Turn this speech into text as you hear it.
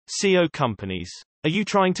SEO companies. Are you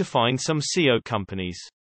trying to find some SEO companies?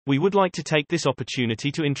 We would like to take this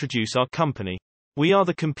opportunity to introduce our company. We are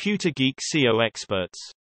the Computer Geek SEO Experts.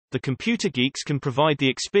 The Computer Geeks can provide the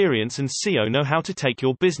experience and SEO know-how to take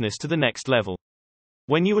your business to the next level.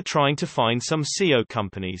 When you are trying to find some SEO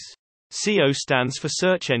companies. SEO stands for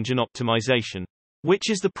Search Engine Optimization, which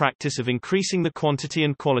is the practice of increasing the quantity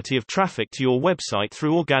and quality of traffic to your website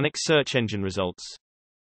through organic search engine results.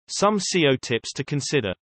 Some SEO tips to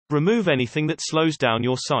consider. Remove anything that slows down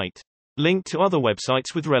your site. Link to other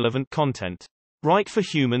websites with relevant content. Write for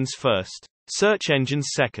humans first. Search engines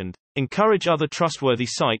second. Encourage other trustworthy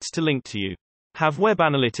sites to link to you. Have web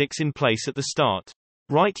analytics in place at the start.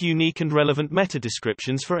 Write unique and relevant meta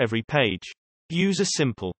descriptions for every page. Use a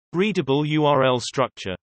simple, readable URL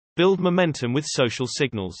structure. Build momentum with social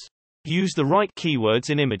signals. Use the right keywords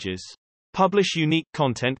in images. Publish unique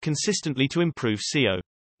content consistently to improve SEO.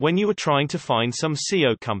 When you are trying to find some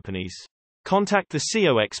SEO companies, contact the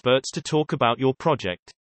SEO experts to talk about your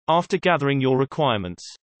project. After gathering your requirements,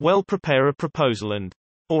 prepare a proposal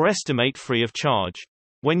or estimate free of charge.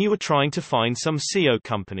 When you are trying to find some SEO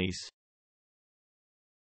companies,